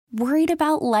Worried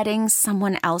about letting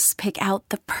someone else pick out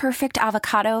the perfect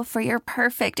avocado for your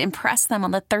perfect impress them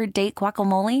on the third date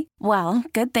guacamole? Well,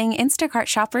 good thing Instacart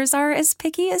shoppers are as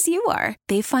picky as you are.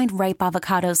 They find ripe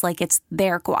avocados like it's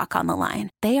their guac on the line.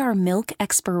 They are milk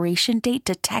expiration date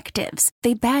detectives.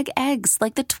 They bag eggs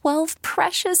like the 12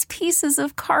 precious pieces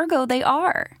of cargo they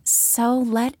are. So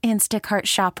let Instacart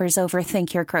shoppers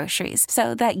overthink your groceries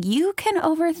so that you can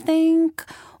overthink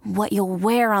what you'll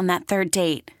wear on that third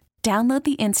date. Download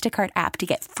the Instacart app to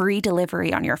get free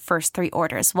delivery on your first 3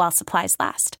 orders while supplies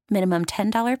last. Minimum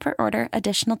 $10 per order.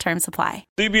 Additional terms apply.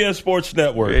 CBS Sports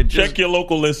Network. Check your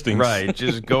local listings. Right.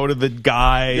 Just go to the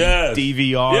guide,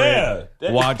 DVR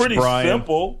it, watch pretty Brian.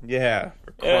 Simple. Yeah.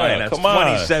 That's come on.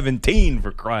 2017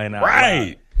 for crying out loud.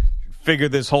 Right. Figure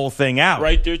this whole thing out.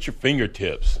 Right there at your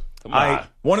fingertips. Come on.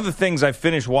 One of the things I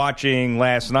finished watching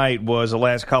last night was the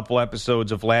last couple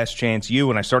episodes of Last Chance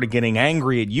U, and I started getting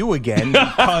angry at you again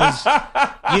because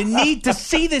you need to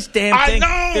see this damn thing.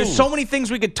 I know. There's so many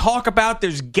things we could talk about.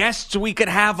 There's guests we could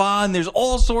have on. There's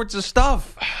all sorts of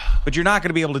stuff. But you're not going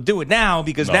to be able to do it now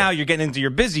because now you're getting into your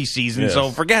busy season,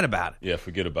 so forget about it. Yeah,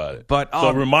 forget about it. But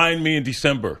so remind me in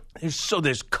December.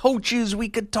 There's coaches we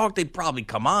could talk. They'd probably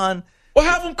come on. Well,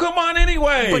 have them come on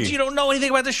anyway. But you don't know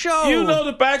anything about the show. You know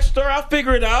the backstory. I'll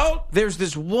figure it out. There's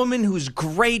this woman who's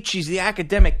great. She's the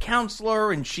academic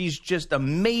counselor, and she's just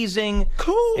amazing.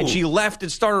 Cool. And she left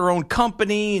and started her own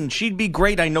company, and she'd be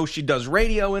great. I know she does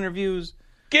radio interviews.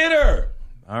 Get her.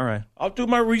 All right. I'll do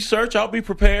my research. I'll be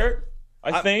prepared,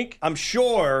 I think. I'm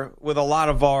sure with a lot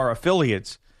of our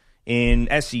affiliates in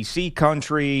SEC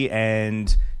country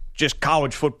and just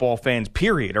college football fans,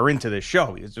 period, are into this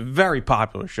show. It's a very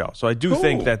popular show. So I do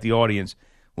think that the audience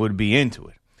would be into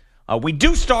it. We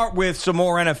do start with some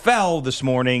more NFL this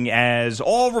morning, as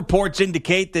all reports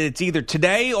indicate that it's either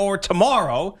today or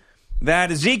tomorrow that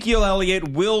Ezekiel Elliott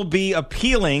will be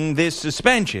appealing this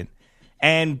suspension.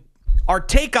 And our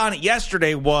take on it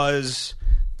yesterday was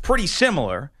pretty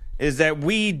similar, is that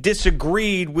we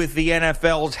disagreed with the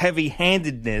NFL's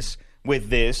heavy-handedness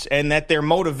with this, and that their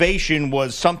motivation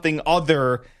was something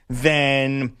other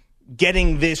than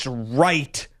getting this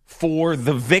right for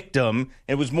the victim.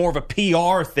 It was more of a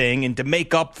PR thing and to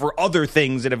make up for other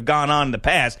things that have gone on in the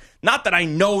past. Not that I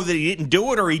know that he didn't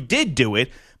do it or he did do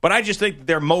it, but I just think that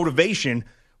their motivation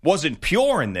wasn't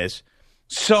pure in this.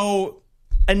 So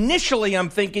initially I'm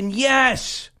thinking,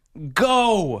 yes,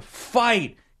 go,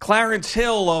 fight. Clarence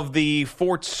Hill of the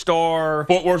Fort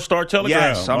Worth Star Telegram.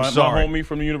 Yes, I'm my sorry. homie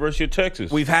from the University of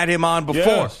Texas. We've had him on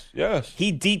before. Yes.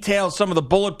 He detailed some of the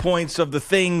bullet points of the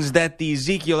things that the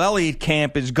Ezekiel Elliott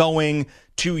camp is going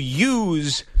to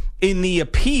use in the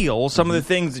appeal, some of the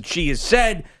things that she has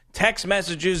said, text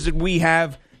messages that we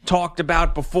have talked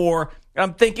about before.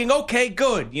 I'm thinking, okay,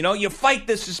 good. You know, you fight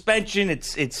the suspension.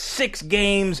 It's 6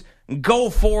 games. Go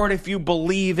for it if you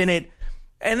believe in it.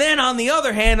 And then on the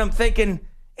other hand, I'm thinking,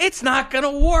 it's not going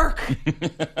to work.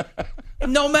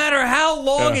 No matter how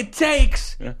long it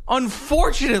takes,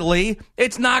 unfortunately,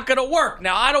 it's not going to work.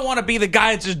 Now, I don't want to be the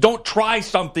guy that says don't try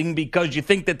something because you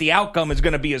think that the outcome is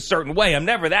going to be a certain way. I'm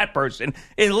never that person.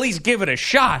 At least give it a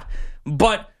shot.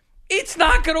 But it's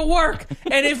not going to work.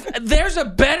 And if there's a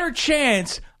better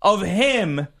chance of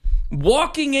him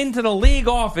walking into the league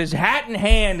office, hat in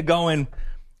hand, going,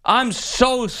 I'm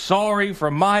so sorry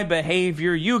for my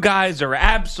behavior. You guys are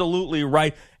absolutely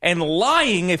right. And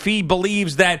lying if he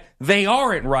believes that they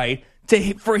aren't right,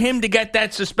 for him to get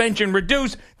that suspension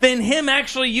reduced, than him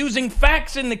actually using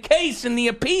facts in the case in the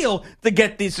appeal to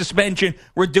get the suspension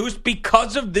reduced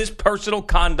because of this personal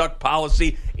conduct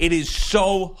policy. It is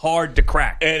so hard to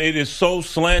crack. And it is so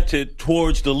slanted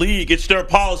towards the league. It's their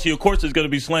policy. Of course, it's going to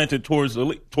be slanted towards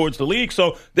the league.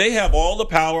 So they have all the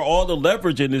power, all the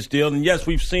leverage in this deal. And, yes,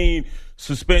 we've seen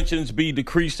suspensions be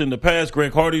decreased in the past.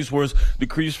 Greg Hardy's was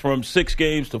decreased from 6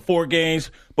 games to 4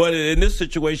 games. But in this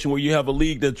situation where you have a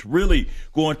league that's really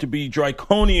going to be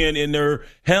draconian in their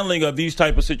handling of these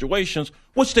type of situations,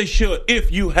 which they should,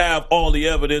 if you have all the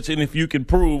evidence and if you can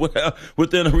prove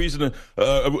within a reason,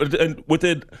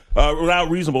 without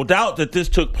reasonable doubt that this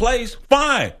took place,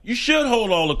 fine. You should hold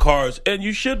all the cards and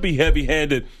you should be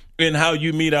heavy-handed in how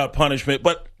you mete out punishment.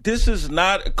 But this is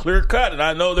not a clear cut, and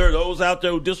I know there are those out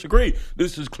there who disagree.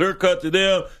 This is clear cut to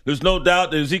them. There's no doubt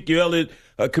that Ezekiel Elliott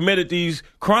committed these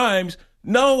crimes.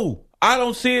 No, I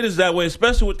don't see it as that way,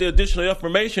 especially with the additional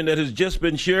information that has just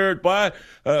been shared by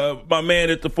my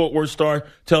man at the Fort Worth Star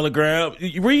Telegram.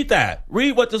 Read that.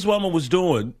 Read what this woman was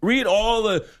doing. Read all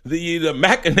the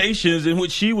machinations in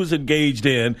which she was engaged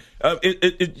in.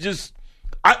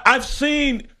 I've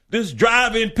seen this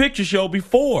drive-in picture show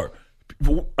before.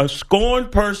 a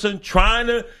scorned person trying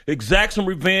to exact some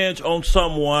revenge on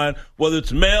someone, whether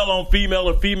it's male on female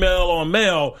or female on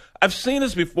male. I've seen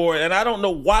this before, and I don't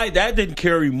know why that didn't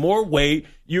carry more weight.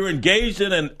 You're engaged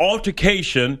in an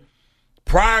altercation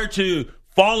prior to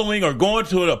following or going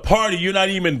to a party you're not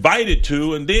even invited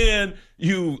to, and then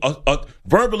you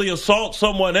verbally assault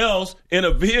someone else in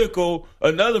a vehicle,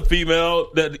 another female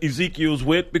that Ezekiel's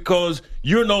with, because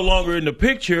you're no longer in the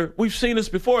picture. We've seen this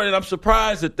before, and I'm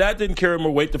surprised that didn't carry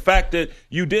more weight. The fact that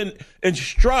you didn't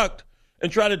instruct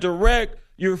and try to direct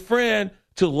your friend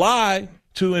to lie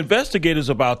to investigators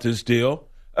about this deal.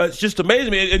 It's just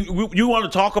amazing. And you want to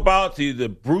talk about the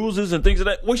bruises and things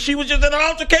like that. Well, she was just in an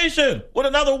altercation with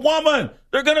another woman.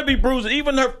 They're going to be bruises.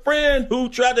 Even her friend who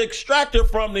tried to extract her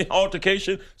from the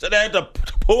altercation said they had to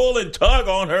pull and tug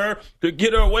on her to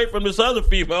get her away from this other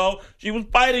female she was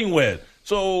fighting with.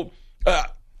 So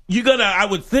you're going to, I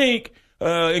would think,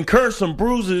 incur some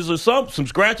bruises or some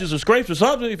scratches or scrapes or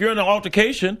something if you're in an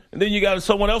altercation, and then you got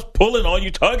someone else pulling on you,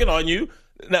 tugging on you.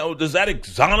 Now, does that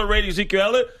exonerate Ezekiel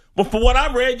Elliott? But for what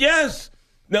I've read, yes.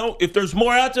 No, if there's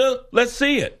more out there, let's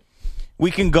see it. We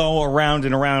can go around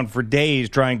and around for days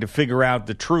trying to figure out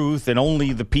the truth, and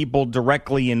only the people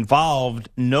directly involved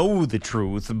know the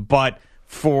truth. But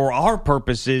for our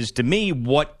purposes, to me,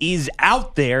 what is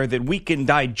out there that we can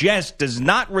digest does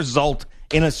not result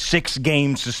in a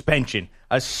 6-game suspension.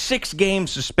 A 6-game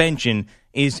suspension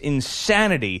is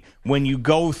insanity when you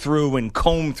go through and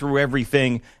comb through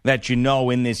everything that you know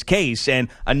in this case. And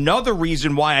another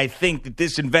reason why I think that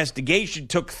this investigation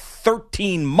took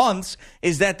 13 months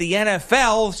is that the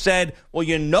NFL said, well,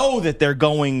 you know that they're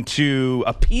going to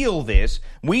appeal this.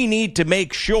 We need to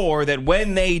make sure that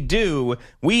when they do,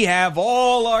 we have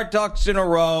all our ducks in a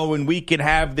row and we can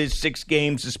have this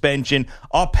 6-game suspension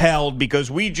upheld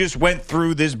because we just went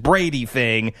through this Brady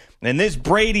thing. And this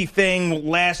Brady thing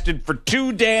lasted for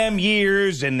 2 damn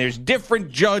years, and there's different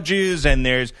judges, and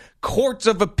there's courts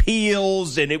of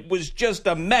appeals, and it was just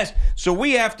a mess. So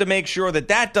we have to make sure that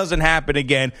that doesn't happen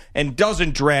again and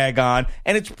doesn't drag on,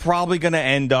 and it's probably going to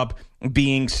end up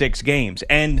being 6 games.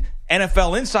 And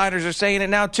NFL insiders are saying it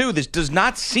now, too. This does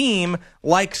not seem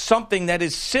like something that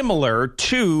is similar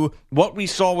to what we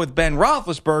saw with Ben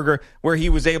Roethlisberger, where he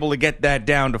was able to get that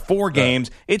down to 4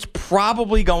 games. It's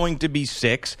probably going to be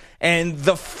 6. And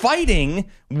the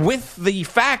fighting with the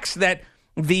facts that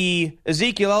the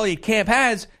Ezekiel Elliott camp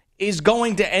has is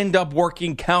going to end up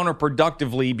working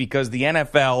counterproductively because the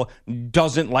NFL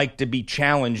doesn't like to be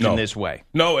challenged in this way.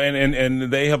 No,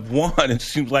 and they have won, it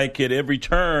seems like, at every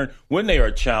turn when they are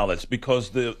challenged,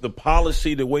 because the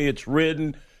policy, the way it's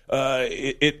written,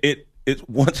 it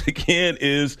once again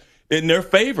is in their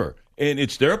favor. And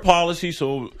it's their policy,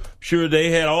 so I'm sure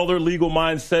they had all their legal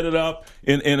minds set it up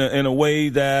in a way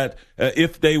that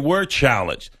if they were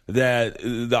challenged, that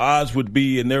the odds would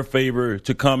be in their favor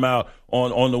to come out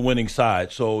on the winning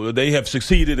side. So they have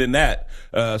succeeded in that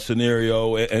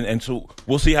scenario, and so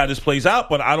we'll see how this plays out.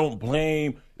 But I don't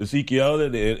blame Ezekiel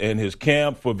and his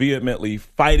camp for vehemently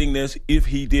fighting this if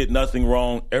he did nothing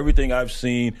wrong. Everything I've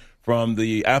seen from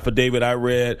the affidavit I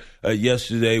read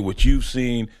yesterday, what you've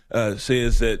seen,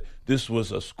 says that this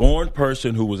was a scorned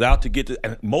person who was out to get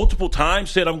and multiple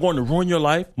times said, I'm going to ruin your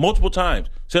life. Multiple times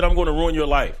said, I'm going to ruin your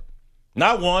life.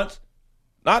 Not once,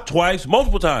 not twice,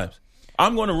 multiple times.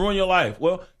 I'm going to ruin your life.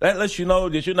 Well, that lets you know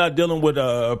that you're not dealing with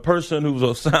a person who's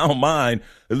of sound mind,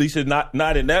 at least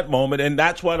not in that moment. And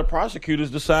that's why the prosecutors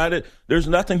decided there's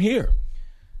nothing here.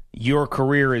 Your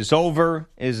career is over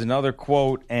is another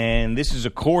quote, and this is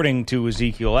according to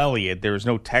Ezekiel Elliott. There is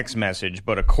no text message,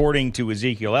 but according to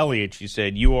Ezekiel Elliott, she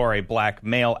said, you are a black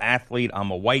male athlete. I'm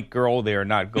a white girl. They are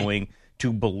not going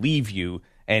to believe you,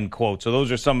 end quote. So those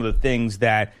are some of the things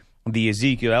that the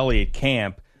Ezekiel Elliott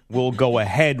camp will go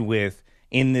ahead with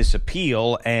in this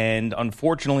appeal, and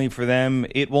unfortunately for them,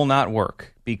 it will not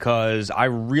work, because I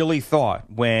really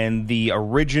thought when the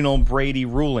original Brady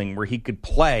ruling where he could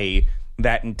play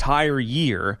that entire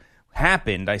year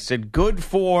happened, I said, good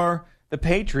for the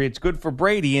Patriots, good for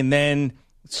Brady. And then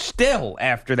still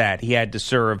after that, he had to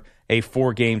serve a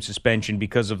 4-game suspension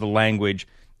because of the language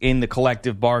in the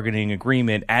collective bargaining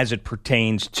agreement as it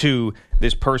pertains to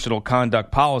this personal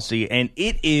conduct policy. And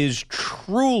it is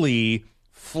truly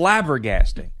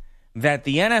flabbergasting that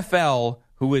the NFL,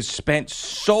 who has spent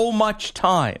so much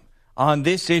time on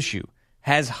this issue,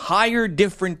 has hired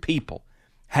different people,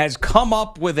 has come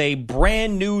up with a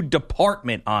brand new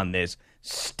department on this,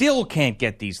 still can't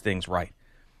get these things right.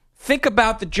 Think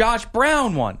about the Josh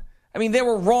Brown one. I mean, they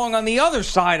were wrong on the other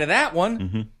side of that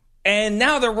one, and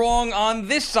now they're wrong on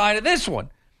this side of this one.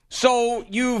 So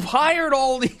you've hired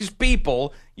all these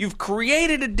people, You've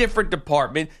created a different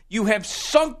department. You have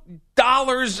sunk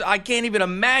dollars, I can't even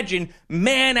imagine,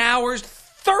 man hours,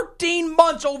 13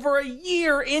 months, over a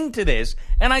year into this,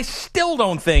 and I still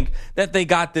don't think that they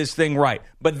got this thing right.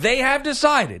 But they have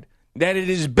decided that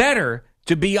it is better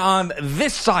to be on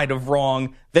this side of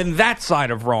wrong than that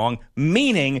side of wrong,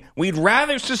 meaning we'd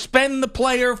rather suspend the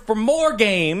player for more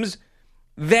games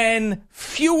than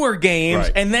fewer games,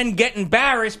 right, and then get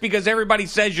embarrassed because everybody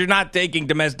says you're not taking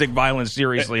domestic violence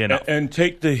seriously enough. And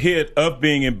take the hit of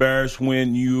being embarrassed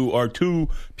when you are too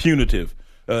punitive.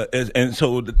 And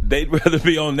so they'd rather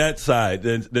be on that side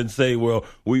than say, well,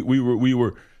 we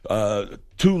were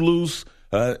too loose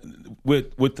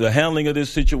with the handling of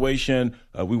this situation.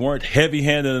 We weren't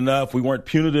heavy-handed enough. We weren't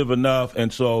punitive enough.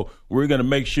 And so we're going to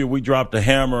make sure we drop the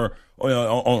hammer on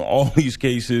all these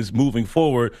cases moving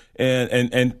forward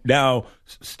and now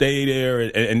stay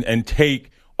there and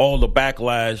take all the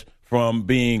backlash from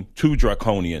being too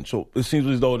draconian. So it seems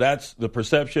as though that's the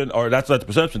perception, or that's not the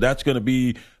perception. That's going to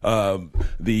be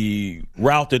the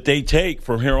route that they take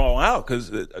from here on out, because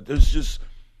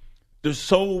there's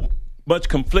so much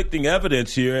conflicting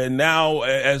evidence here. And now,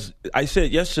 as I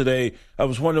said yesterday, I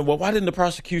was wondering, well, why didn't the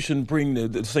prosecution bring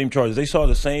the same charges? They saw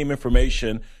the same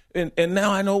information, and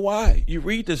now I know why. You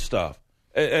read this stuff,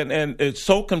 and it's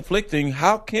so conflicting.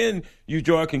 How can you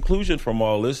draw a conclusion from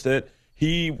all this that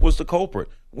he was the culprit?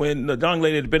 When the young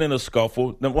lady had been in a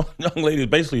scuffle, the young lady is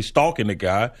basically stalking the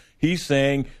guy. He's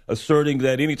asserting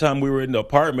that anytime we were in the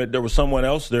apartment, there was someone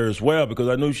else there as well, because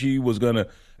I knew she was going to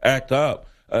act up.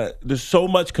 There's so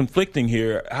much conflicting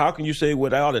here. How can you say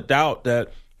without a doubt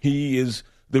that he is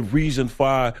the reason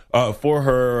for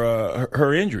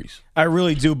her injuries? I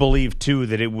really do believe, too,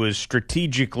 that it was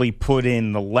strategically put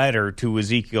in the letter to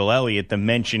Ezekiel Elliott, the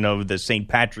mention of the St.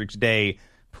 Patrick's Day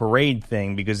parade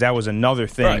thing, because that was another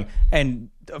thing. Right. And,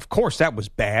 of course, that was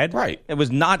bad. Right. It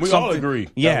was not we something... all agree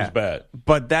yeah, that was bad.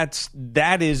 But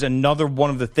that is another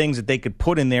one of the things that they could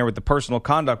put in there with the personal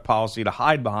conduct policy to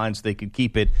hide behind so they could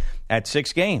keep it at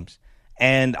 6 games.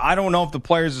 And I don't know if the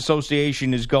Players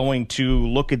Association is going to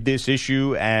look at this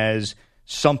issue as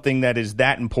something that is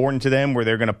that important to them, where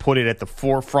they're going to put it at the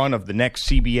forefront of the next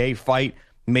CBA fight.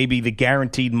 Maybe the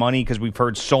guaranteed money, because we've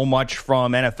heard so much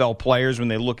from NFL players when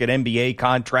they look at NBA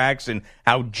contracts and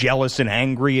how jealous and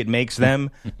angry it makes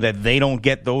them that they don't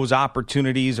get those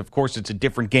opportunities. Of course, it's a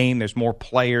different game. There's more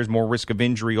players, more risk of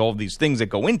injury, all of these things that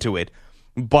go into it.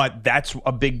 But that's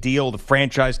a big deal. The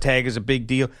franchise tag is a big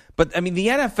deal. But, I mean, the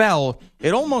NFL,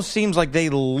 it almost seems like they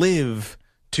live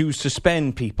to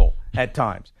suspend people at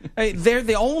times. They're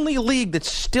the only league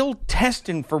that's still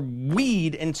testing for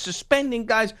weed and suspending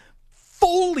guys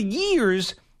full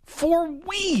years for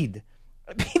weed.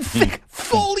 I mean,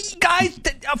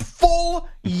 a full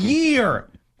year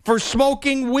for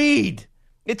smoking weed.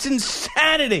 It's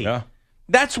insanity. Yeah.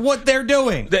 That's what they're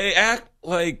doing. They act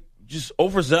like just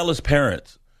overzealous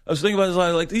parents. I was thinking about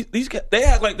it, like these guys, they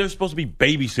act like they're supposed to be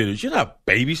babysitters. You're not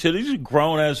babysitters. You're a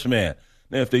grown-ass man.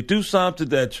 Now, if they do something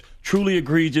that's truly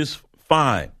egregious,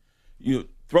 fine. You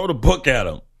throw the book at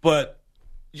them. But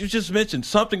you just mentioned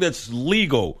something that's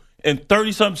legal in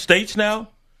 30-some states now,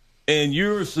 and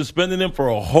you're suspending them for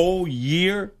a whole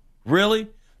year? Really?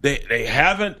 They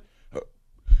haven't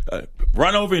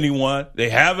run over anyone. They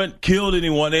haven't killed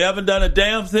anyone. They haven't done a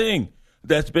damn thing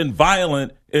that's been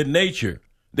violent in nature.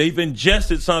 They've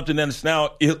ingested something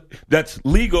that's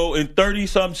legal in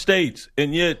 30-some states,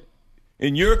 and yet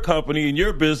in your company, in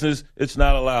your business, it's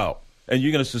not allowed. And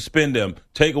you're going to suspend them,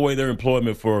 take away their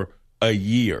employment for a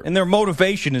year. And their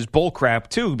motivation is bullcrap,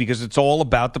 too, because it's all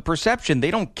about the perception.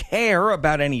 They don't care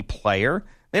about any player.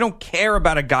 They don't care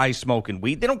about a guy smoking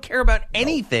weed. They don't care about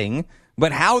anything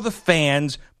but how the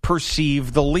fans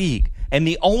perceive the league. And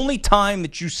the only time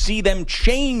that you see them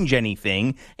change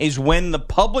anything is when the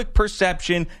public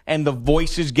perception and the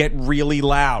voices get really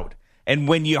loud. And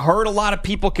when you heard a lot of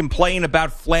people complain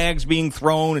about flags being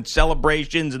thrown at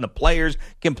celebrations and the players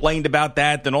complained about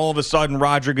that, then all of a sudden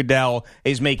Roger Goodell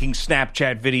is making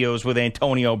Snapchat videos with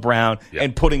Antonio Brown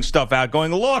and putting stuff out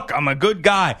going, look, I'm a good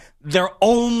guy. They're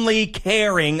only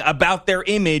caring about their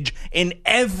image in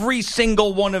every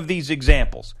single one of these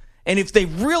examples. And if they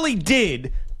really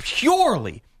did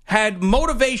purely had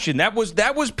motivation, that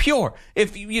was pure.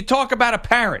 If you talk about a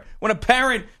parent, when a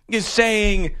parent is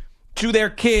saying to their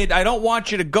kid, I don't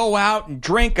want you to go out and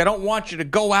drink. I don't want you to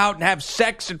go out and have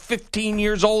sex at 15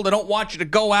 years old. I don't want you to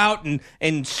go out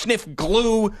and sniff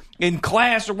glue in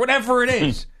class or whatever it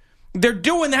is. They're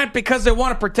doing that because they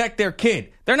want to protect their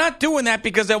kid. They're not doing that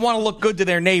because they want to look good to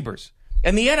their neighbors.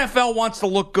 And the NFL wants to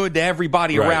look good to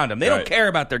everybody around them. They don't care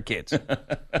about their kids.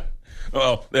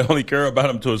 Well, they only care about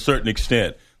them to a certain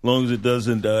extent. long as it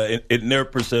doesn't, in their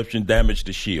perception, damage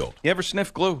the shield. You ever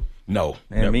sniff glue? No.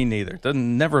 Me neither.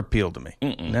 Never appealed to me.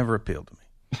 Never appealed to me.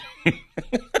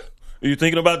 Are you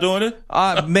thinking about doing it?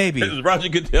 Maybe. Is Roger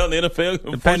Goodell in the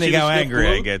NFL? Depending how angry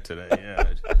I get today. Yeah.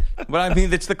 But I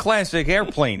mean, it's the classic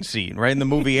airplane scene, right? In the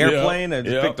movie Airplane, I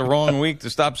just picked the wrong week to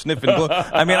stop sniffing glue.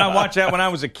 I mean, I watched that when I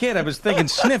was a kid. I was thinking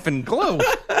sniffing glue.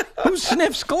 Who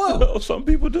sniffs glue? Well, some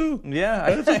people do.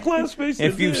 Yeah. That's a class space.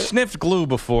 If you've sniffed glue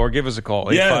before, give us a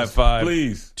call. Yes, 855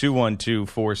 please.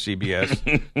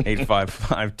 212-4CBS.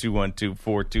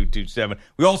 855-212-4227.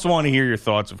 We also want to hear your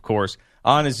thoughts, of course,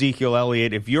 on Ezekiel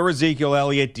Elliott. If you're Ezekiel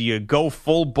Elliott, do you go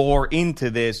full bore into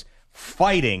this,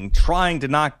 fighting, trying to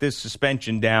knock this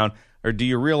suspension down, or do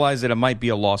you realize that it might be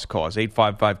a lost cause?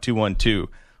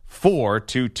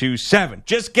 855-212-4227.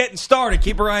 Just getting started.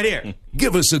 Keep it right here.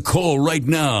 Give us a call right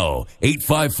now.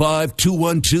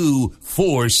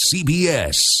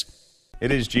 855-212-4CBS.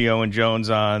 It is Gio and Jones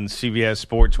on CBS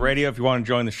Sports Radio. If you want to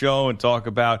join the show and talk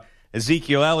about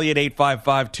Ezekiel Elliott,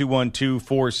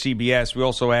 855-212-4CBS. We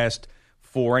also asked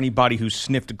for anybody who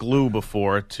sniffed glue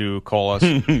before to call us,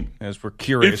 as we're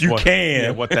curious if you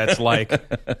what that's like.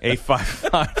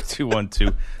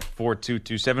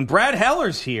 855-212-4227. Brad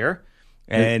Heller's here,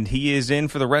 and he is in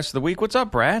for the rest of the week. What's up,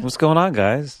 Brad? What's going on,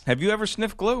 guys? Have you ever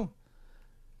sniffed glue?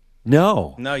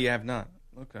 No. No, you have not.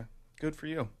 Okay. Good for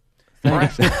you.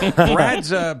 Brad's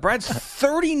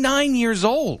 39 years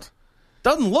old.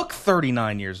 Doesn't look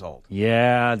 39 years old.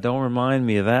 Yeah, don't remind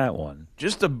me of that one.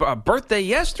 Just a birthday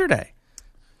yesterday.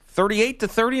 38 to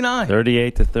 39.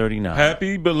 38 to 39.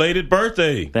 Happy belated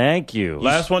birthday. Thank you.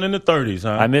 Last one in the 30s, huh?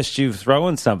 I missed you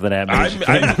throwing something at me.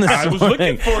 I was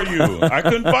looking for you. I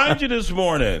couldn't find you this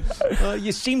morning.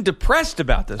 You seem depressed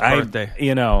about this birthday.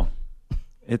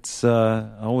 It's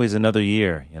always another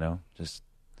year, just.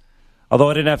 Although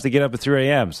I didn't have to get up at 3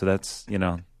 a.m., so that's,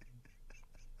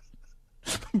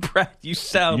 Brad, you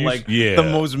sound like the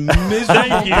most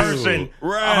miserable person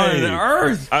on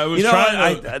earth. I was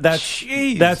trying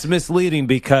to. That's misleading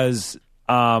because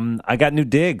I got new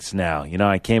digs now.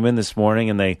 I came in this morning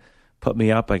and they put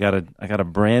me up. I got a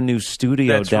brand new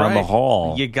studio down the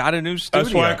hall. You got a new studio.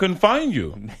 That's why I couldn't find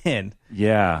you. Man.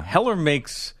 Yeah. Heller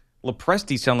makes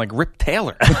Lopresti sound like Rip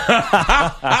Taylor.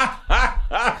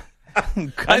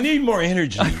 I need more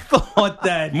energy. I thought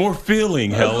that more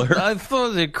feeling, Heller. I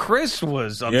thought that Chris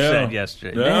was upset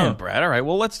yesterday. Yeah. Man, Brad. All right.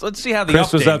 Well, let's see how the Chris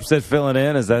update was upset filling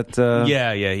in. Is that?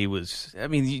 Yeah, he was. I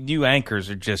mean, you anchors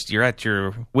are you're at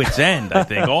your wit's end. I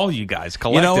think all you guys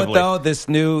collectively. You know what though? This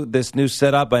new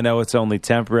setup. I know it's only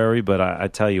temporary, but I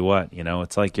tell you what.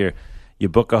 It's like you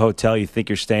book a hotel. You think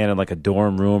you're staying in like a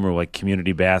dorm room or like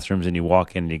community bathrooms, and you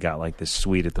walk in and you got like this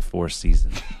suite at the Four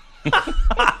Seasons.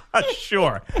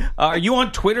 Sure. Are you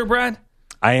on Twitter, Brad?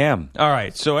 I am. All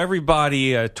right. So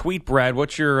everybody tweet Brad.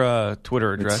 What's your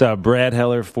Twitter address? It's Brad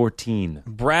Heller 14.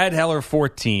 Brad Heller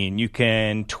 14. You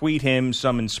can tweet him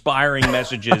some inspiring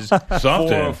messages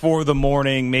for the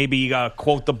morning. Maybe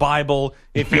quote the Bible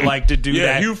if you like to do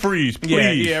that. Hugh Freeze,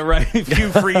 please. Yeah, right. If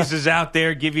Hugh Freeze is out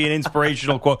there, give you an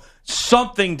inspirational quote.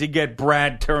 Something to get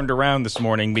Brad turned around this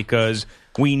morning because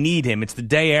we need him. It's the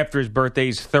day after his birthday.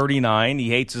 He's 39. He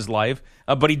hates his life.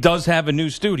 But he does have a new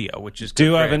studio, which is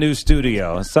good. Have a new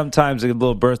studio. Sometimes a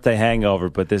little birthday hangover,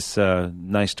 but this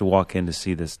nice to walk in to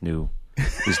see these new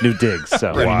digs.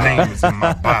 So the name is in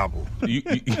my Bible. You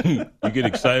get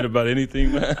excited about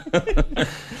anything, man?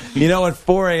 At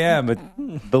 4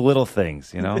 a.m., the little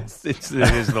things, It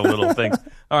is the little things.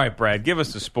 All right, Brad, give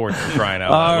us the sports for crying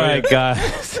out loud. All right,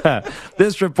 guys.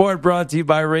 This report brought to you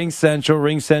by Ring Central.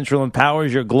 Ring Central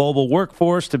empowers your global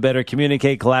workforce to better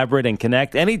communicate, collaborate, and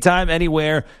connect anytime,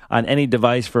 anywhere, on any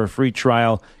device. For a free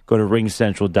trial, go to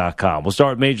ringcentral.com. We'll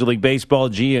start with Major League Baseball.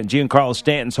 Giancarlo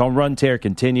Stanton's home run tear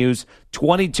continues.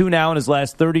 22 now in his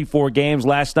last 34 games.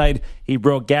 Last night, he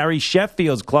broke Gary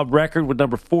Sheffield's club record with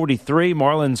number 43.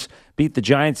 Marlins beat the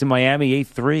Giants in Miami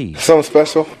 8-3. Something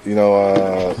special, when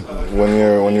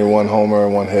you're one homer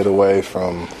and one hit away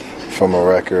from a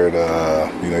record,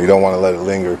 you don't want to let it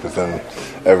linger because then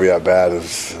every at bat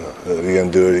is you're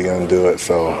gonna do it.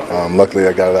 So luckily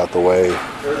I got it out the way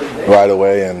right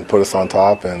away and put us on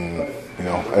top and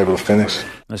able to finish.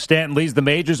 Stanton leads the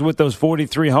majors with those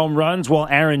 43 home runs, while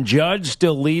Aaron Judge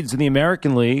still leads in the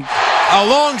American League. A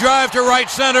long drive to right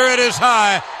center. It is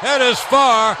high. It is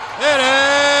far. It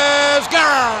is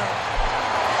gone.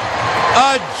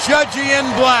 A Judgian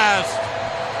blast.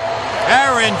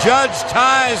 Aaron Judge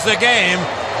ties the game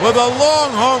with a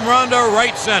long home run to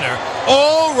right center.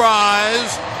 All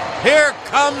rise. Here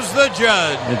comes the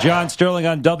Judge. And John Sterling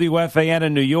on WFAN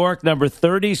in New York, number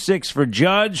 36 for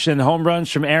Judge, and home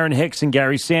runs from Aaron Hicks and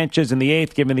Gary Sanchez in the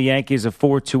eighth, giving the Yankees a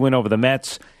 4-2 win over the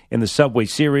Mets. In the Subway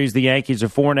Series, the Yankees are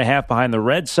 4.5 behind the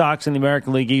Red Sox in the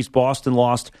American League East. Boston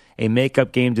lost a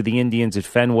makeup game to the Indians at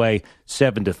Fenway,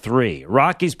 7-3.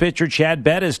 Rockies pitcher Chad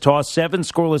Bettis tossed 7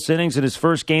 scoreless innings in his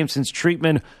first game since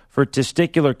treatment for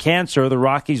testicular cancer. The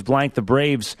Rockies blanked the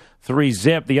Braves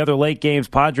 3-0. The other late games,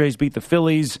 Padres beat the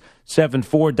Phillies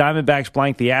 7-4. Diamondbacks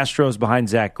blanked the Astros behind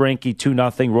Zach Greinke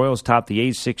 2-0. Royals topped the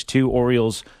A's 6-2.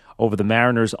 Orioles over the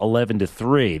Mariners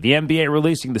 11-3. The NBA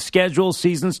releasing the schedule.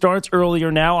 Season starts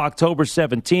earlier now, October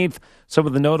 17th. Some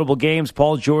of the notable games: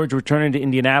 Paul George returning to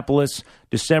Indianapolis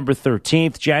December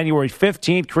 13th. January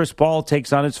 15th, Chris Paul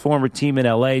takes on his former team in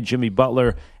L.A. Jimmy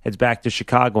Butler heads back to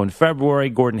Chicago in February.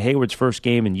 Gordon Hayward's first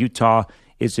game in Utah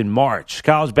is in March.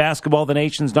 College basketball, the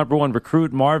nation's number one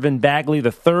recruit, Marvin Bagley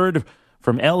III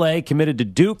from L.A., committed to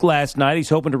Duke last night. He's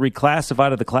hoping to reclassify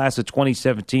to the class of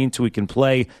 2017 so he can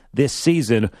play this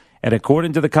season. And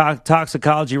according to the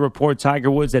toxicology report, Tiger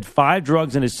Woods had 5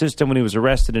 drugs in his system when he was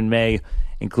arrested in May,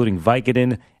 including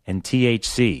Vicodin and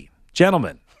THC.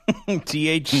 Gentlemen.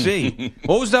 THC.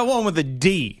 What was that one with the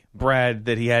D, Brad,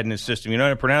 that he had in his system? You know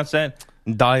how to pronounce that?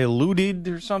 Diluted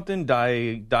or something?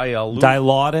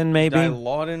 Dilaudin, maybe?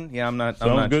 Dilaudin? Yeah, I'm not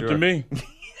Sounds good sure. to me.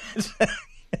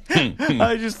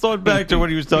 I just thought back to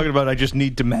what he was talking about. I just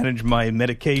need to manage my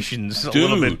medications a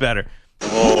little bit better.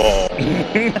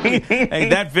 Hey,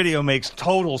 that video makes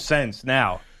total sense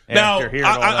now. Now, Hearing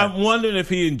all that. I'm wondering if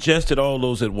he ingested all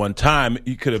those at one time.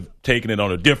 You could have taken it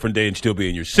on a different day and still be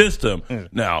in your system.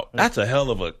 Now, that's a hell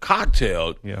of a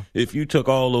cocktail if you took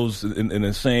all those in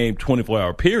the same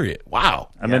 24-hour period. Wow.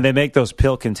 I mean, they make those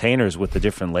pill containers with the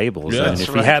different labels. Yeah, I mean, that's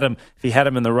if right. he had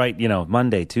them in the right,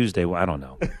 Monday, Tuesday, well, I don't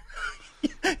know.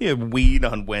 He had weed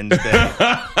on Wednesday.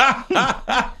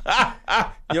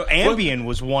 Ambien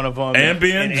was one of them.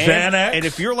 Ambien, Xanax. And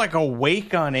if you're like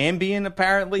awake on Ambien,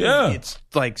 apparently, it's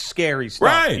like scary stuff.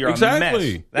 Right, You're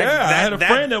exactly. a mess. I had a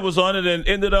friend that was on it and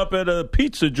ended up at a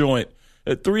pizza joint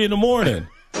at 3 a.m.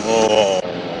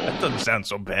 That doesn't sound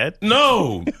so bad.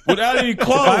 No, without any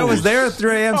clothes. I was there at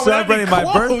 3 a.m. celebrating my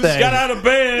birthday. Got out of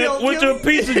bed, went to a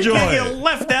pizza joint. You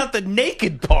left out the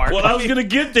naked part. Well, I was going to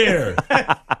get there.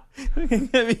 I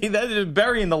mean, that is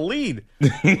burying the lead.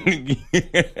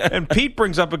 And Pete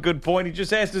brings up a good point. He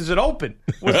just asked, is it open?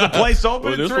 Was the place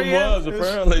open Well, at this 3 one a.m.? was,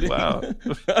 apparently. Wow.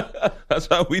 That's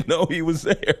how we know he was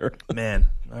there. Man,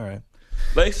 all right.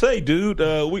 They say, dude,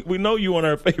 we know you one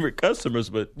of our favorite customers,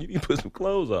 but you need to put some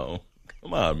clothes on.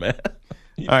 Come on, man.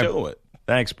 You All right. do it.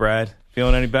 Thanks, Brad.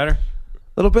 Feeling any better? A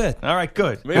little bit. All right,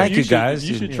 good. Maybe Thank you, guys.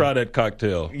 You should try that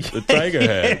cocktail. The Tiger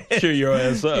had. Cheer your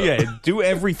ass up. Yeah, do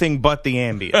everything but the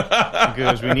Ambien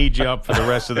because we need you up for the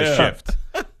rest of the shift.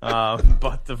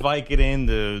 But the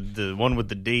Vicodin, the one with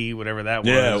the D, whatever that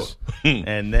was,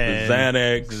 and then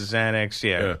the Xanax,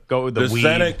 yeah. Go with the weed.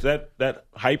 Xanax, that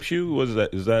hypes you? What is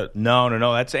that? Is that?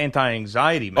 No, that's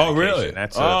anti-anxiety medication. Oh, really?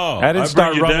 That's I didn't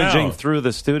start rummaging through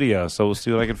the studio, so we'll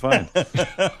see what I can find.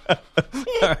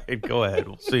 All right, go ahead.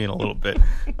 We'll see you in a little bit.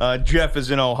 Jeff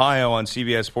is in Ohio on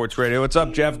CBS Sports Radio. What's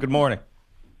up, Jeff? Good morning.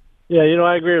 Yeah,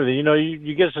 I agree with you.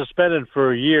 You get suspended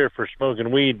for a year for smoking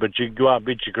weed, but you go out and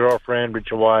beat your girlfriend, beat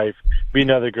your wife, beat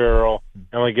another girl, and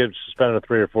only get suspended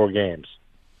 3 or 4 games.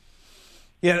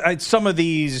 Yeah, some of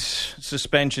these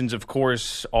suspensions, of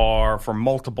course, are for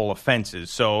multiple offenses.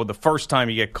 So the first time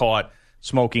you get caught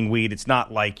smoking weed, it's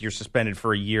not like you're suspended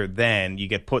for a year then. You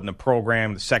get put in the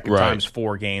program. The second time's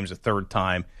 4 games. The third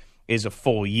time is a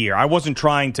full year. I wasn't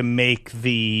trying to make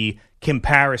the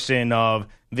comparison of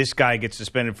this guy gets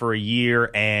suspended for a year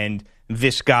and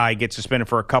this guy gets suspended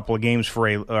for a couple of games for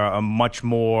a much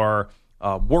more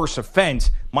worse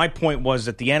offense. My point was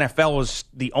that the NFL is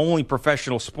the only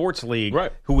professional sports league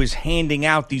who is handing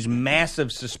out these massive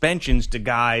suspensions to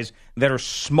guys that are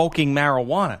smoking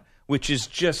marijuana, which is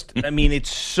just,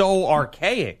 it's so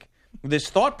archaic, this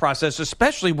thought process,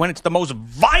 especially when it's the most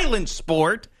violent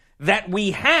sport that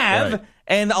we have. Right.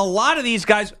 And a lot of these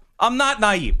guys, I'm not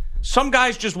naive. Some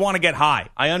guys just want to get high.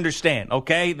 I understand,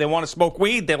 okay? They want to smoke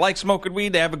weed. They like smoking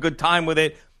weed. They have a good time with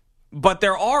it. But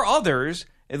there are others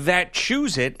that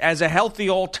choose it as a healthy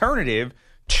alternative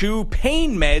to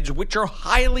pain meds, which are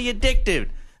highly addictive.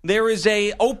 There is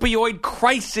a opioid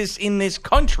crisis in this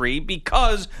country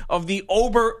because of the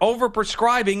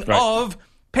overprescribing of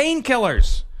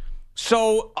painkillers.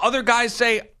 So other guys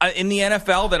say in the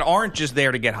NFL that aren't just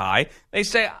there to get high, they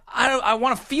say, I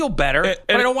want to feel better, but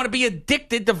I don't want to be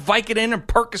addicted to Vicodin or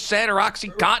Percocet or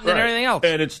OxyContin and everything else.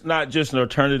 And it's not just an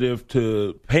alternative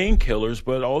to painkillers,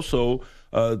 but also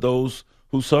those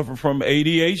who suffer from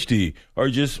ADHD or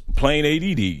just plain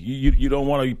ADD. You don't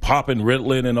want to be popping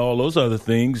Ritalin and all those other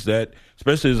things that,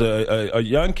 especially as a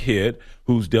young kid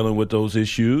who's dealing with those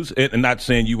issues. And not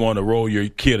saying you want to roll your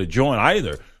kid a joint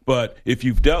either. But if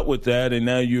you've dealt with that and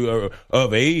now you are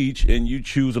of age and you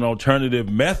choose an alternative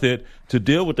method to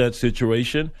deal with that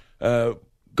situation,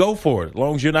 go for it, as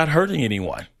long as you're not hurting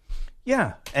anyone.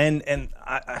 Yeah, and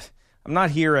I'm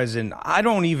not here as in, I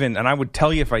don't even, and I would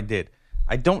tell you if I did,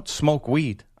 I don't smoke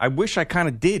weed. I wish I kind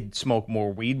of did smoke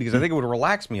more weed because I think it would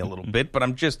relax me a little bit, but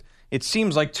it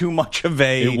seems like too much of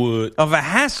a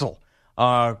hassle,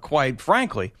 quite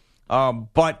frankly.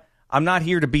 But I'm not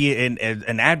here to be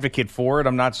an advocate for it.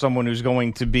 I'm not someone who's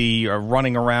going to be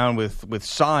running around with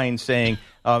signs saying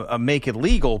make it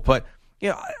legal. But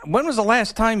when was the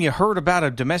last time you heard about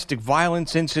a domestic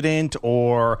violence incident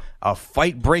or a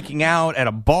fight breaking out at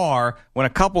a bar when a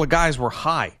couple of guys were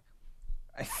high?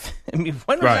 I mean,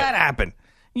 when does that happen?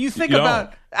 You think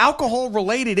about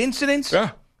alcohol-related incidents,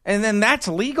 and then that's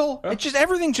legal? It's just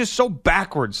everything's just so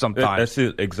backwards sometimes. That's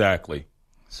it, exactly.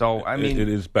 So, I mean, it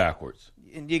is backwards.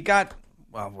 You got,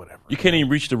 well, whatever. You can't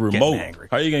even reach the remote.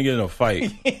 How are you going to get in a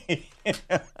fight?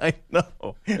 I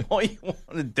know. All you want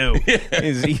to do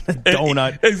is eat a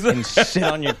donut and sit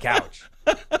on your couch.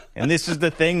 And this is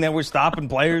the thing that we're stopping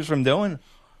players from doing?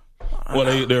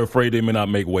 Well, they're afraid they may not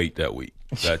make weight that week.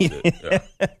 That's it. Yeah.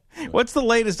 What's the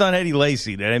latest on Eddie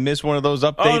Lacy? Did I miss one of those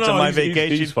updates on my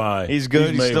vacation? He's fine. He's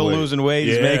good. He's still losing weight.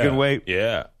 He's making weight.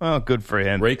 Yeah. Oh, good for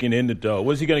him. Raking in the dough.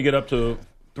 What's he going to get up to?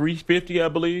 350, I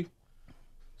believe.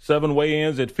 7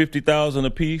 weigh-ins at $50,000 a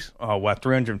piece. Oh, what?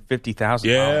 $350,000?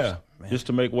 Yeah, just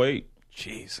to make weight.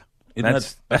 Jeez,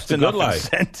 that's the good life.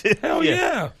 Incentive. Hell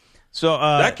yeah. So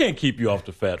that can't keep you off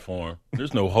the fat farm.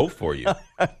 There's no hope for you.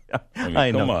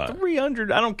 I know. Come on.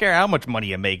 300. I don't care how much money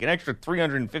you make. An extra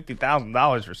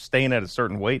 $350,000 for staying at a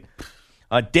certain weight.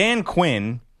 Dan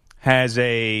Quinn has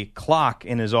a clock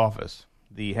in his office.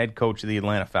 The head coach of the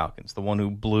Atlanta Falcons, the one who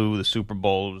blew the Super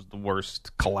Bowl. It was the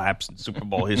worst collapse in Super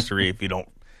Bowl history, if you don't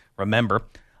remember.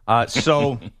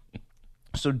 So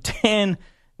Dan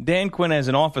Quinn has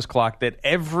an office clock that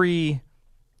every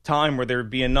time where there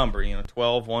would be a number,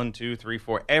 12, 1, 2, 3,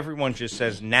 4, everyone just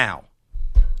says now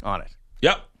on it.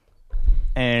 Yep.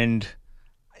 And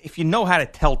if you know how to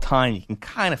tell time, you can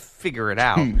kind of figure it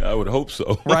out. I would hope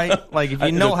so. Right? Like if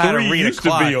you know how to read a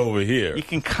clock, to be over here. You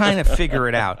can kind of figure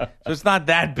it out. So it's not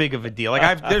that big of a deal.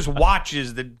 Like there's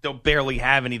watches that don't barely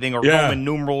have anything or Roman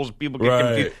numerals. People get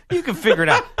confused. You can figure it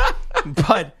out.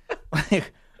 But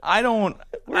like, I don't.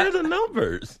 Where are the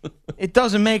numbers? It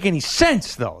doesn't make any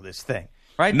sense though. This thing,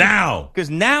 right? Now,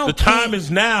 because now the time is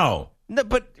now. No,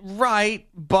 but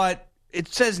it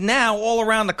says now all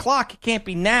around the clock. It can't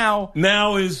be now.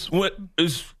 Now is what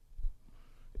is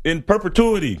in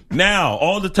perpetuity. Now,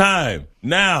 all the time.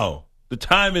 Now. The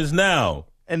time is now.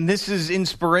 And this is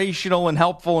inspirational and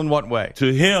helpful in what way?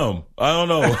 To him. I don't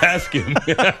know. Ask him.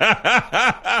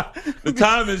 The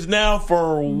time is now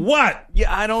for what?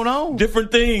 Yeah, I don't know.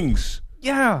 Different things.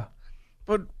 Yeah.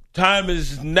 But time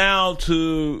is now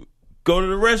to go to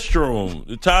the restroom.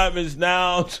 The time is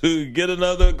now to get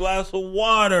another glass of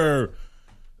water.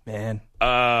 Man.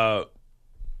 I'm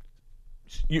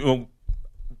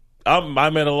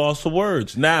at a loss of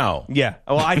words now. Yeah.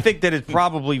 Well, I think that it's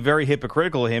probably very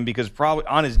hypocritical of him because probably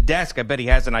on his desk, I bet he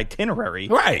has an itinerary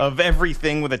of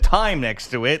everything with a time next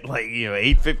to it, like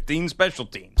 8:15 special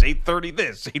teams, 8:30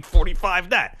 this, 8:45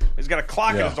 that. He's got a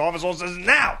clock in his office that says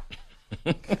now.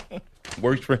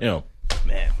 Works for him.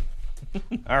 Man.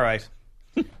 All right.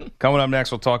 Coming up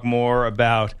next, we'll talk more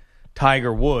about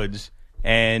Tiger Woods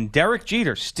and Derek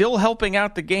Jeter still helping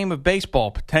out the game of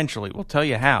baseball, potentially. We'll tell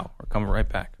you how. We're coming right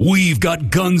back. We've got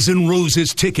Guns N'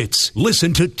 Roses tickets.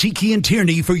 Listen to Tiki and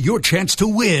Tierney for your chance to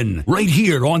win right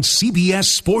here on CBS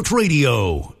Sports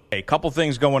Radio. A couple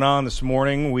things going on this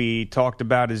morning. We talked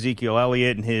about Ezekiel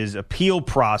Elliott and his appeal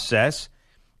process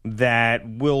that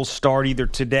will start either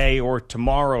today or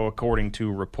tomorrow, according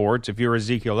to reports. If you're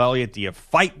Ezekiel Elliott, do you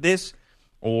fight this,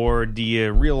 or do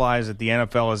you realize that the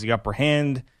NFL has the upper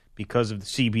hand because of the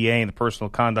CBA and the personal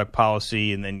conduct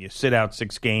policy, and then you sit out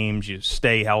 6 games, you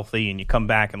stay healthy, and you come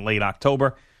back in late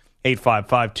October?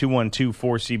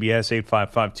 855-212-4CBS,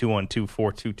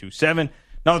 855-212-4227.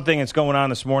 Another thing that's going on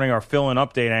this morning, our fill-in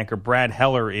update anchor, Brad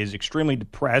Heller, is extremely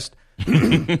depressed.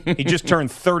 He just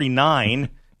turned 39.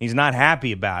 He's not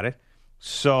happy about it.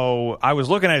 So I was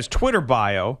looking at his Twitter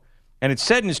bio, and it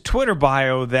said in his Twitter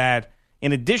bio that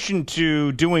in addition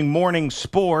to doing morning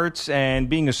sports and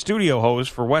being a studio host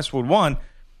for Westwood One,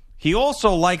 he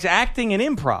also likes acting and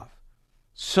improv.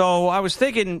 So I was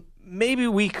thinking maybe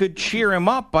we could cheer him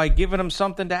up by giving him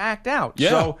something to act out. Yeah.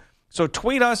 So So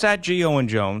tweet us at G.O.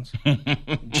 Jones,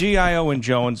 G.I.O.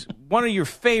 Jones, one of your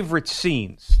favorite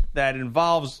scenes that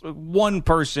involves one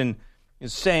person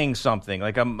is saying something,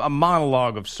 like a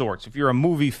monologue of sorts. If you're a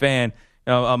movie fan,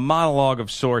 a monologue of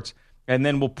sorts, and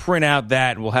then we'll print out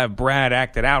that, and we'll have Brad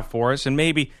act it out for us, and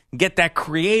maybe get that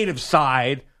creative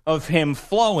side of him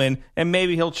flowing, and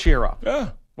maybe he'll cheer up. Yeah.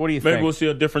 What do you think? Maybe we'll see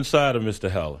a different side of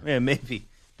Mr. Heller. Yeah, maybe.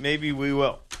 Maybe we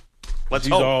will. He's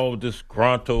all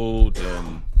disgruntled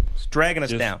and dragging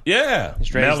us down. Yeah.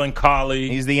 Melancholy.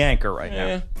 He's the anchor right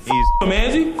now. He's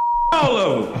man, all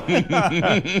of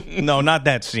them. No, not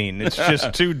that scene. It's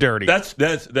just too dirty.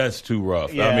 That's too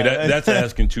rough. Yeah. I mean, that's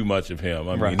asking too much of him.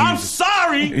 I mean, I'm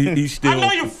sorry. He's still. I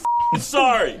know you're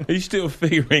sorry. He's still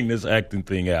figuring this acting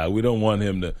thing out. We don't want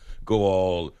him to go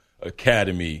all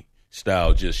Academy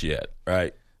style just yet,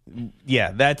 right?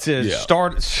 Yeah, that's a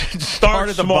start at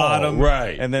the small, bottom,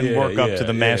 right? And then work up to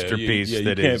the masterpiece. You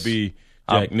that can't is be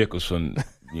Jack Nicholson,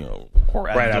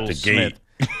 right out the gate.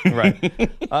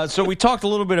 Right. So we talked a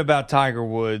little bit about Tiger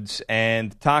Woods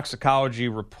and the toxicology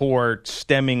report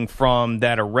stemming from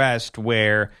that arrest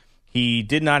where he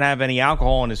did not have any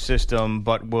alcohol in his system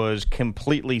but was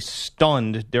completely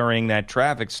stunned during that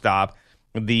traffic stop.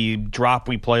 The drop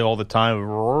we play all the time.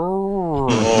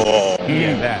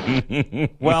 Yeah,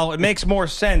 that. Well, it makes more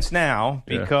sense now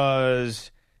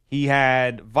because he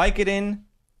had Vicodin,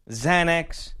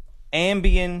 Xanax,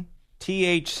 Ambien,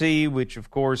 THC, which,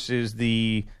 of course, is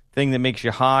the thing that makes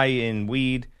you high in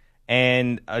weed,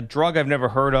 and a drug I've never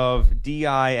heard of,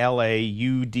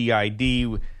 Dilaudid.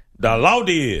 The law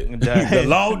did. The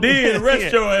law did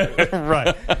arrest your ass.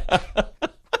 Right.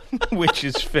 Which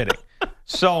is fitting.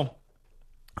 So,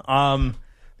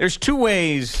 there's two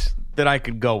ways that I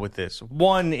could go with this.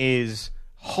 One is,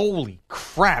 holy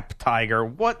crap, Tiger,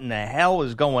 what in the hell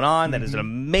is going on? That is an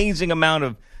amazing amount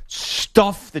of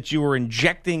stuff that you were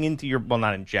injecting into your, well,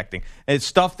 not injecting, it's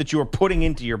stuff that you were putting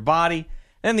into your body.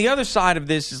 And the other side of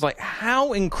this is like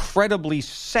how incredibly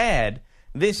sad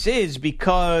this is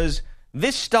because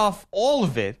this stuff, all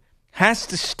of it, has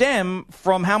to stem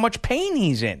from how much pain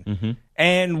he's in.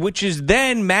 And which is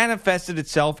then manifested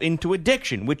itself into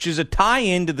addiction, which is a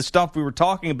tie-in to the stuff we were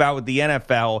talking about with the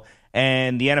NFL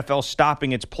and the NFL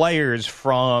stopping its players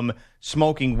from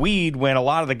smoking weed when a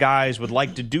lot of the guys would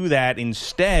like to do that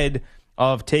instead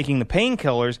of taking the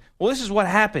painkillers. Well, this is what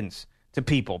happens to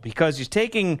people because he's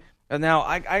taking... Now,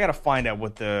 I got to find out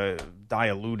what the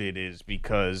diluted is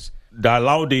because...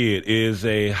 Dilaudid is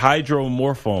a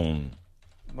hydromorphone.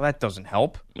 Well, that doesn't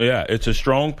help. Yeah, it's a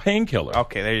strong painkiller.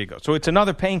 Okay, there you go. So it's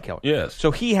another painkiller. Yes.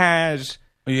 So he has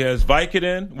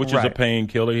Vicodin, which is a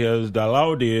painkiller. He has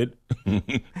Dilaudid,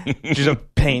 which is a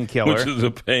painkiller. Which is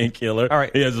a painkiller. All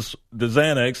right. He has the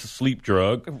Xanax, a sleep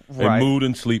drug, a mood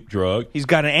and sleep drug. He's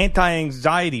got an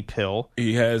anti-anxiety pill.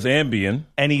 He has Ambien,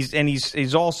 and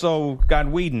he's also got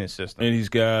weed in his system. And he's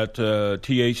got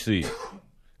THC.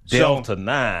 Delta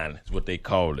 9 is what they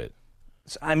called it.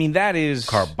 I mean, that is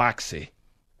carboxy.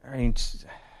 I mean,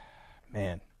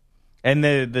 man. And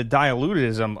the diluted,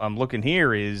 as I'm looking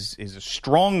here, is a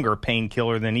stronger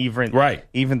painkiller than even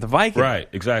the Vicodin. Right,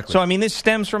 exactly. So, I mean, this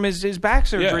stems from his back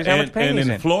surgery. How much pain he's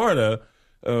in. And in Florida,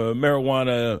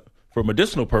 marijuana for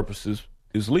medicinal purposes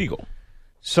is legal.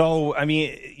 So, I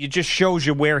mean, it just shows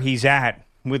you where he's at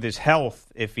with his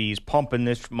health if he's pumping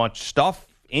this much stuff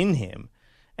in him.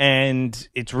 And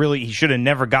it's really, he should have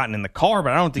never gotten in the car,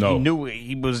 but I don't think he knew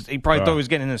he probably thought he was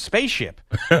getting in a spaceship.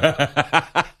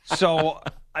 So,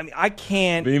 I mean, I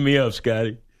can't. Beam me up,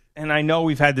 Scotty. And I know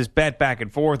we've had this bet back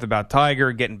and forth about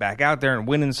Tiger getting back out there and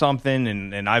winning something,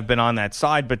 and I've been on that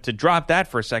side. But to drop that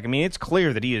for a second, I mean, it's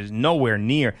clear that he is nowhere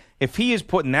near. If he is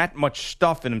putting that much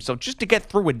stuff in himself just to get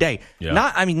through a day,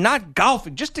 not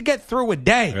golfing, just to get through a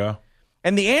day. Yeah.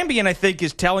 And the Ambien, I think,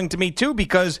 is telling to me, too,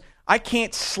 because I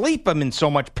can't sleep. I'm in so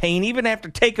much pain even after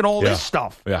taking all this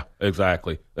stuff. Yeah,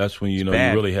 exactly. That's when you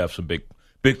bad. You really have some big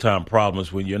time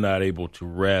problems when you're not able to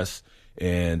rest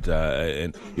and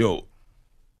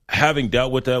having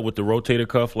dealt with that with the rotator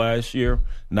cuff last year,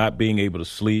 not being able to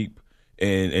sleep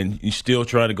and you still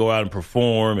trying to go out and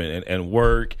perform and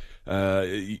work.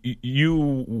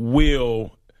 You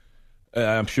will,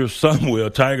 I'm sure some will.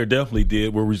 Tiger definitely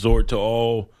did. Will resort to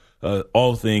all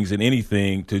things and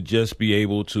anything to just be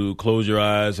able to close your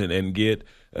eyes and get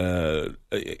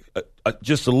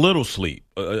just a little sleep.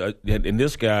 And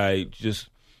this guy, just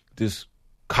this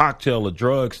cocktail of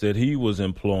drugs that he was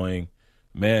employing,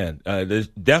 man, this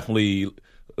definitely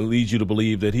leads you to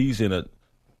believe that he's in a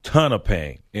ton of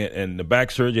pain. And the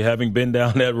back surgery, having been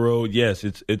down that road, yes,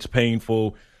 it's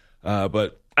painful.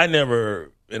 But I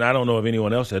never, and I don't know if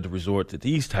anyone else had to resort to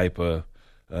these type of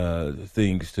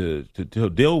things to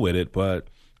deal with it, but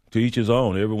to each his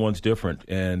own. Everyone's different,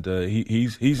 and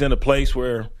he's in a place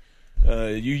where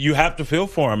you have to feel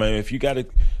for him. I mean, if you got to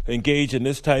engage in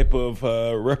this type of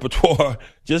repertoire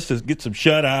just to get some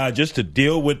shut eye, just to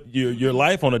deal with your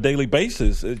life on a daily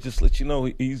basis, it just lets you know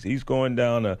he's going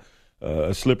down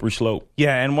a slippery slope.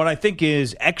 Yeah, and what I think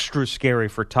is extra scary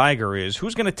for Tiger is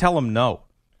who's going to tell him no?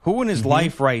 Who in his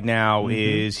life right now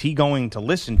is he going to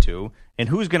listen to, and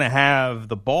who's going to have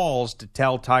the balls to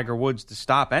tell Tiger Woods to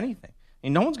stop anything?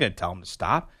 And no one's going to tell him to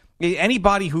stop.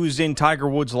 Anybody who's in Tiger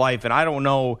Woods' life, and I don't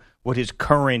know what his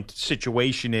current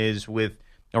situation is with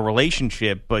a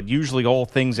relationship, but usually all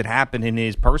things that happen in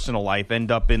his personal life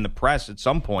end up in the press at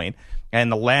some point.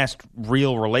 And the last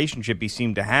real relationship he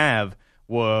seemed to have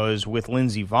was with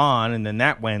Lindsey Vonn, and then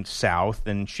that went south,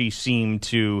 and she seemed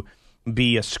to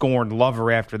be a scorned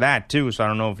lover after that, too. So I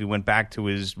don't know if he went back to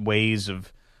his ways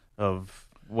of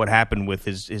what happened with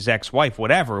his ex-wife,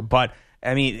 whatever. But,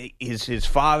 I mean, his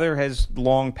father has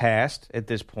long passed at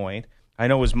this point. I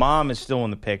know his mom is still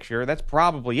in the picture. That's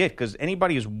probably it, because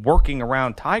anybody who's working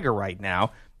around Tiger right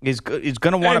now is going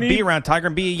to want to be around Tiger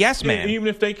and be a yes man. Even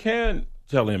if they can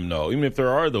tell him no, even if there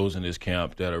are those in his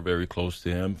camp that are very close to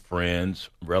him, friends,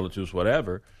 relatives,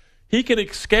 whatever, he can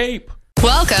escape.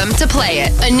 Welcome to Play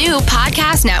It, a new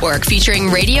podcast network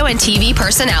featuring radio and TV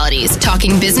personalities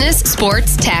talking business,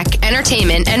 sports, tech,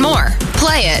 entertainment, and more.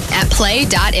 Play it at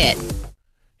play.it.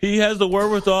 He has the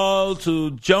wherewithal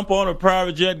to jump on a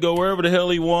private jet, go wherever the hell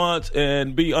he wants,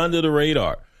 and be under the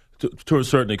radar to a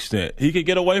certain extent. He could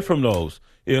get away from those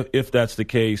if that's the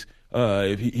case.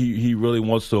 If he really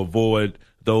wants to avoid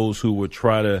those who would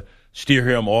try to steer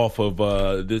him off of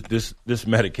this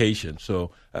medication.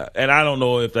 So, and I don't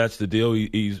know if that's the deal.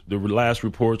 He's the last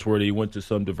reports were that he went to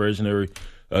some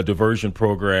diversion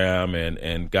program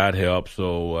and got help.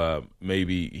 So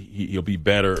maybe he'll be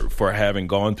better for having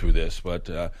gone through this. But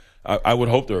I would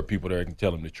hope there are people there that can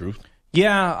tell him the truth.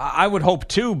 Yeah, I would hope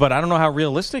too, but I don't know how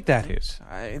realistic that is.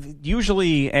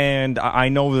 Usually, and I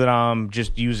know that I'm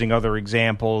just using other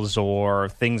examples or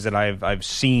things that I've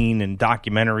seen in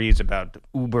documentaries about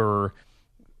uber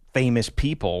famous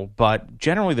people, but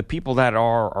generally the people that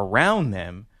are around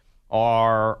them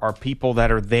are people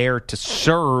that are there to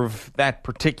serve that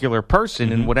particular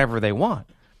person in whatever they want.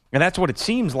 And that's what it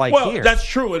seems like here. Well, that's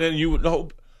true, and then you would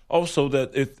hope also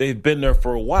that if they've been there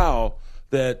for a while,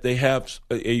 that they have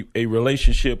a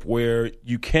relationship where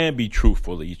you can be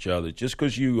truthful to each other. Just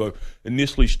because you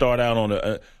initially start out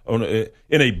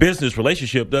in a business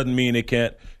relationship doesn't mean it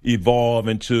can't evolve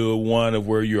into one of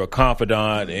where you're a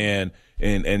confidant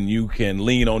and you can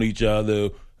lean on each other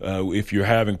if you're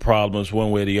having problems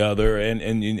one way or the other.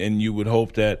 And you would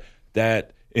hope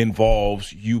that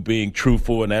involves you being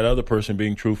truthful and that other person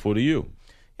being truthful to you.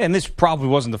 And this probably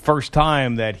wasn't the first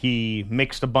time that he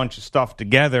mixed a bunch of stuff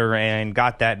together and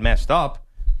got that messed up.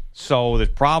 So there's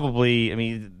probably, I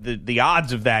mean, the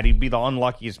odds of that, he'd be the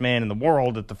unluckiest man in the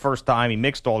world that the first time he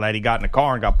mixed all that, he got in a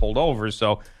car and got pulled over.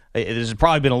 So there's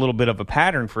probably been a little bit of a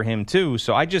pattern for him, too.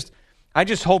 So I just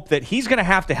hope that he's going to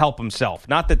have to help himself.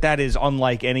 Not that that is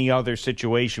unlike any other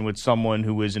situation with someone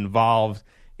who is involved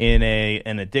in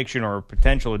an addiction or a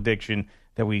potential addiction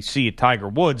that we see at Tiger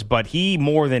Woods, but he,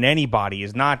 more than anybody,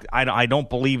 is not, I don't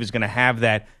believe is going to have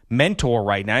that mentor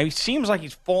right now. He seems like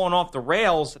he's fallen off the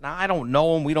rails. Now, I don't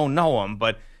know him, we don't know him,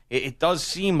 but it does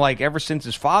seem like ever since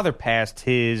his father passed,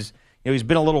 he's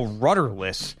been a little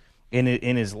rudderless in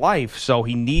his life, so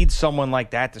he needs someone like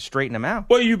that to straighten him out.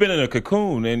 Well, you've been in a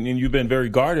cocoon, and you've been very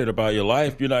guarded about your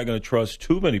life. You're not going to trust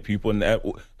too many people, and that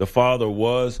the father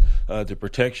was the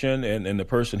protection and the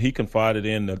person he confided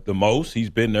in the most. He's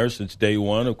been there since day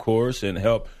one, of course, and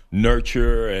helped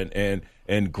nurture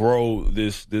and grow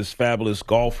this fabulous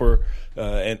golfer.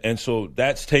 And so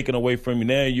that's taken away from you.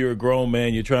 Now you're a grown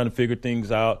man. You're trying to figure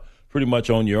things out pretty much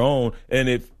on your own. And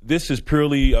if this is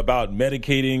purely about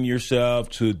medicating yourself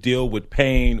to deal with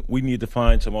pain, we need to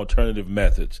find some alternative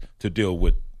methods to deal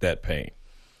with that pain.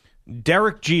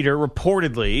 Derek Jeter,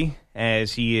 reportedly,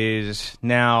 as he is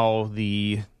now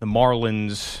the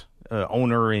Marlins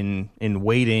owner in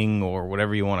waiting or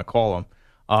whatever you want to call him,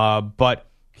 but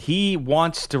he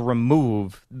wants to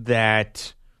remove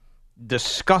that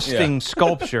disgusting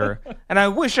sculpture, and I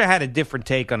wish I had a different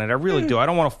take on it. I really do. I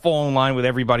don't want to fall in line with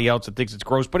everybody else that thinks it's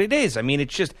gross, but it is. I mean,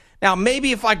 it's just, now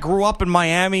maybe if I grew up in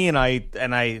Miami and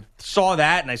I saw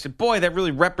that and I said, boy, that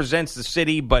really represents the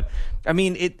city, but I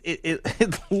mean, it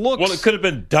looks, well, it could have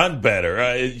been done better.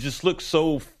 It just looks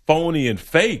so phony and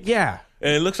fake. Yeah,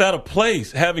 and it looks out of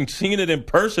place. Having seen it in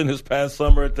person this past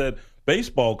summer at that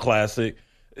baseball classic,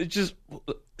 it's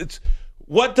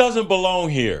what doesn't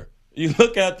belong here. You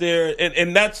look out there,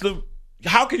 and that's the.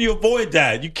 How can you avoid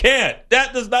that? You can't.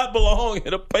 That does not belong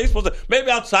in a baseball stadium. Maybe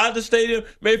outside the stadium.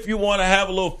 Maybe if you want to have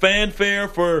a little fanfare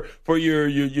for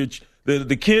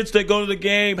the kids that go to the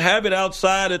game, have it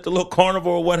outside at the little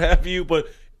carnival or what have you. But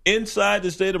inside the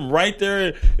stadium, right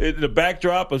there in the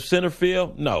backdrop of center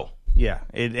field, no. Yeah,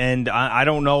 and I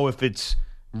don't know if it's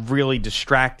really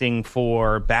distracting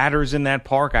for batters in that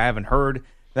park. I haven't heard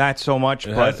that so much.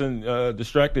 It hasn't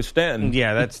distracted Stanton.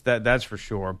 Yeah, that's for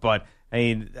sure. But I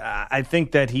mean, I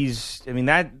think that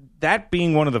that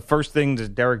being one of the first things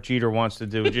that Derek Jeter wants to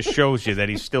do just shows you that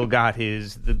he's still got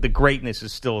the greatness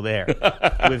is still there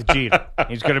with Jeter.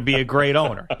 He's going to be a great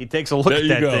owner. He takes a look at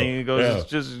that thing and he goes, It's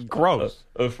just gross.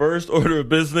 First order of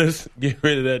business, get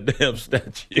rid of that damn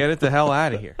statue. Get it the hell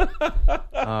out of here.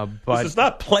 But it's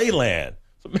not Playland.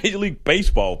 It's a Major League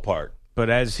Baseball park. But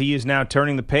as he is now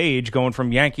turning the page, going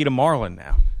from Yankee to Marlin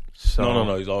now. So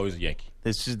No. He's always a Yankee.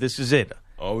 This is it.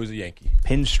 Always a Yankee.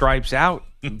 Pinstripes out,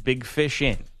 big fish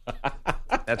in.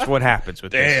 That's what happens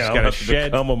with this. Damn, I'm going to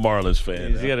become a Marlins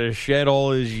fan. He's got to shed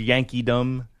all his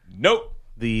Yankee-dom. Nope.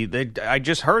 I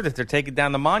just heard that they're taking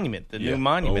down the monument, new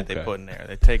monument they put in there.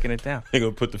 They're taking it down. They're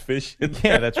going to put the fish in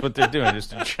there? Yeah, that's what they're doing.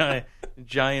 Just a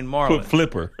giant Marlin. Put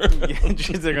Flipper. They're going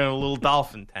to have a little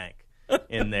dolphin tank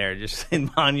in there, just in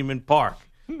Monument Park.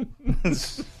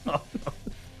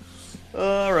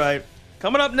 All right.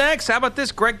 Coming up next, how about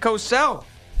this? Greg Cosell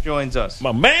joins us.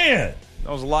 My man!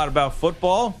 Knows a lot about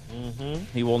football. Mm-hmm.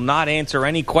 He will not answer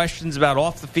any questions about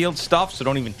off-the-field stuff, so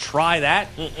don't even try that.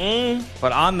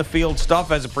 But on-the-field stuff,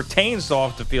 as it pertains to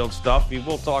off-the-field stuff, he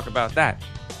will talk about that.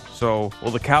 So will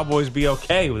the Cowboys be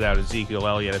okay without Ezekiel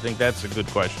Elliott? I think that's a good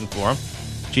question for him.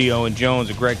 Gio and Jones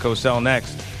and Greg Cosell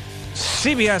next.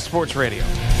 CBS Sports Radio.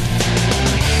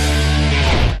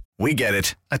 We get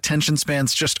it. Attention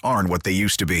spans just aren't what they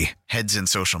used to be. Heads in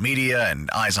social media and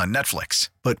eyes on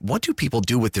Netflix. But what do people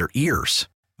do with their ears?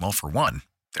 Well, for one,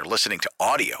 they're listening to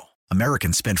audio.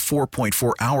 Americans spend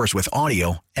 4.4 hours with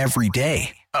audio every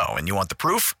day. Oh, and you want the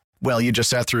proof? Well, you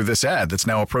just sat through this ad that's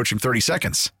now approaching 30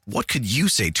 seconds. What could you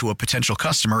say to a potential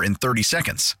customer in 30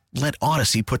 seconds? Let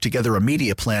Odyssey put together a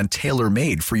media plan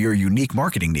tailor-made for your unique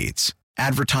marketing needs.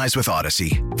 Advertise with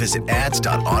Odyssey. Visit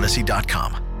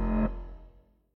ads.odyssey.com.